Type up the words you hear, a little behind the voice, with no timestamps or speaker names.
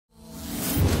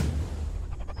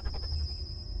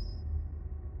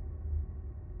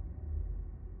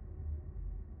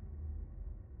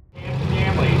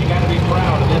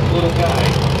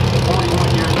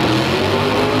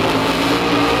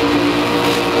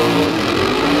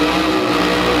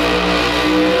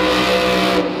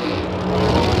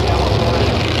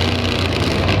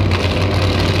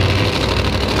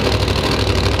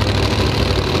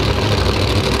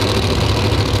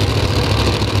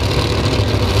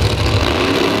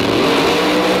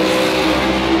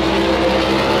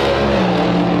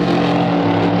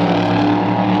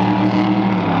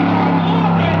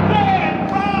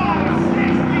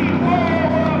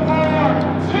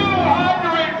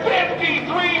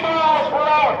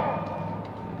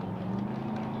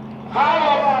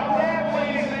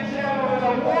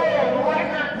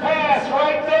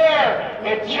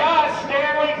and John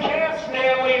Stanley, Camp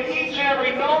Stanley, and each and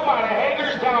every gnome out of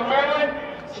Hagerstown, Maryland.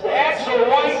 Stanley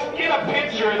Weiss, get a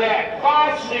picture of that.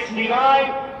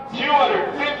 569,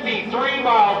 253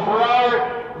 miles per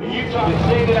hour. Utah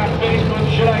saved it on Facebook.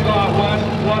 Should I go out west?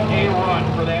 What a run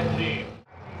for that team.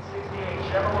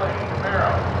 68 Chevrolet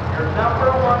Camaro, your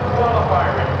number one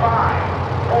qualifier in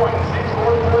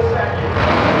 5.644 seconds.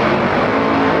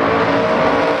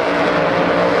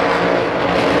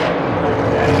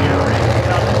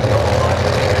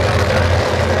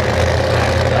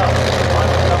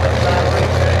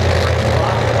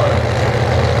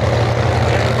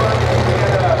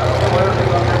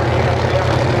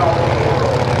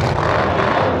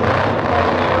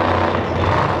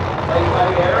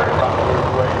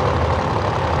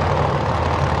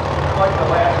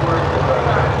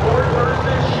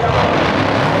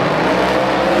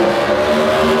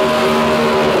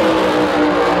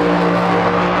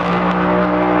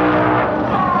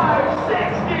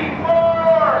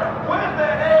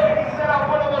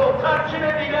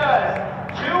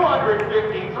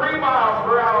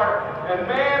 And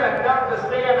man, enough to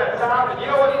stay on the top. And you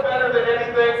know what's better than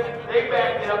anything? They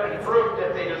backed it up and proved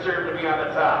that they deserve to be on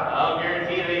the top. I'll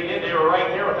guarantee they did. They were right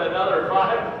there with another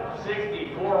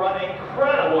 5.64 run.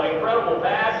 Incredible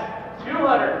pass.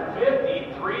 250